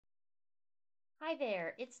Hi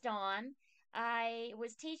there, it's Dawn. I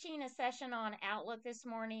was teaching a session on Outlook this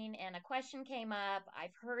morning and a question came up.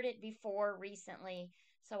 I've heard it before recently,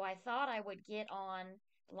 so I thought I would get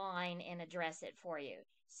online and address it for you.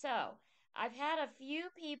 So, I've had a few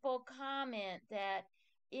people comment that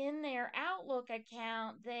in their Outlook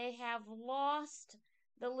account they have lost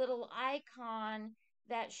the little icon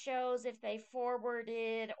that shows if they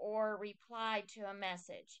forwarded or replied to a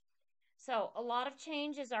message. So, a lot of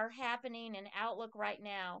changes are happening in Outlook right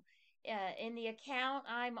now. In the account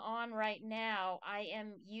I'm on right now, I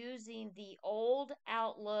am using the old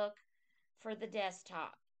Outlook for the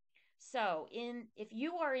desktop. So, if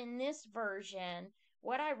you are in this version,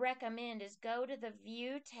 what I recommend is go to the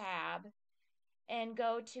View tab and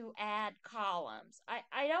go to Add Columns.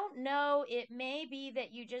 I don't know, it may be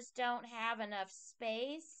that you just don't have enough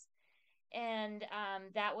space, and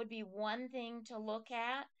that would be one thing to look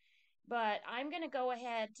at, but I'm going to go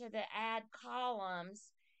ahead to the add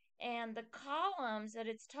columns. And the columns that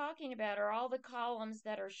it's talking about are all the columns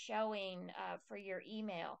that are showing for your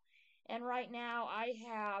email. And right now I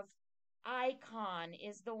have icon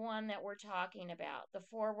is the one that we're talking about, the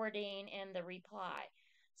forwarding and the reply.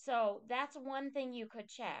 So that's one thing you could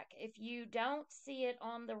check. If you don't see it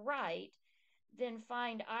on the right, then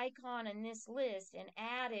find icon in this list and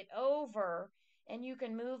add it over, and you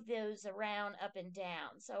can move those around up and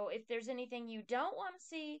down. So if there's anything you don't want to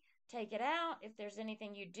see, take it out. If there's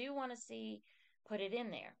anything you do want to see, put it in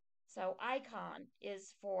there. So icon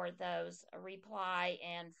is for those reply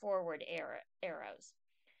and forward arrows.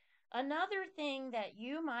 Another thing that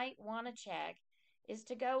you might want to check is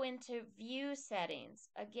to go into view settings,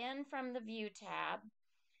 again from the view tab,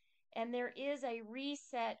 and there is a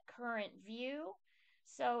reset current view.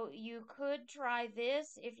 So you could try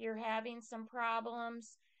this if you're having some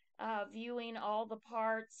problems viewing all the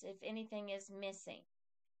parts, if anything is missing.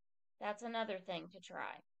 That's another thing to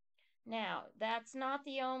try. Now, that's not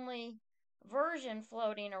the only version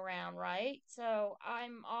floating around, right? So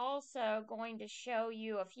I'm also going to show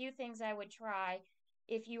you a few things I would try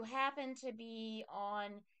if you happen to be on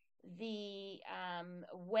the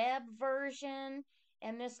web version,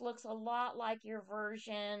 and this looks a lot like your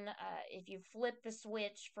version. If you flip the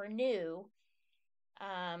switch for new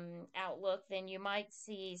Outlook, then you might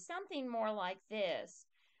see something more like this.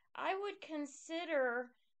 I would consider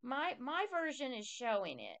my version is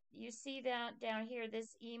showing it. You see that down here,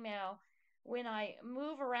 this email. When I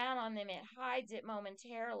move around on them, it hides it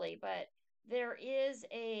momentarily, but there is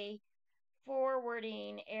a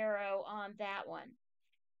forwarding arrow on that one.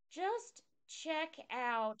 Just check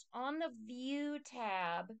out on the View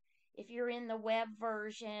tab if you're in the web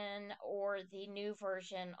version or the new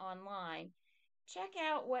version online. Check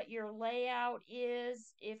out what your layout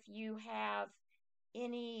is. If you have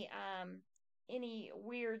any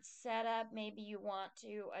weird setup, maybe you want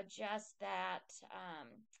to adjust that,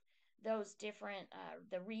 those different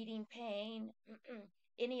the reading pane,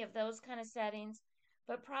 any of those kind of settings.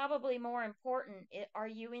 But probably more important, are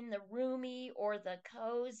you in the roomy or the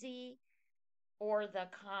cozy or the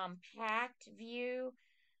compact view?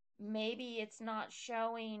 Maybe it's not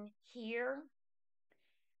showing here.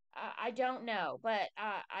 I don't know, but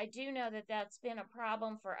I do know that that's been a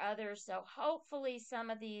problem for others. So hopefully some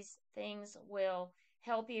of these things will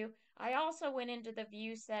help you. I also went into the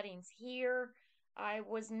view settings here. I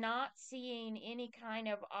was not seeing any kind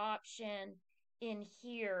of option in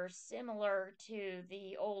here similar to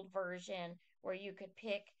the old version where you could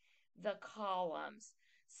pick the columns.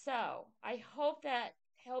 So I hope that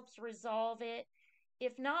helps resolve it.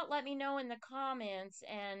 If not, let me know in the comments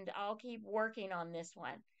and I'll keep working on this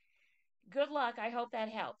one. Good luck. I hope that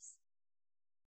helps.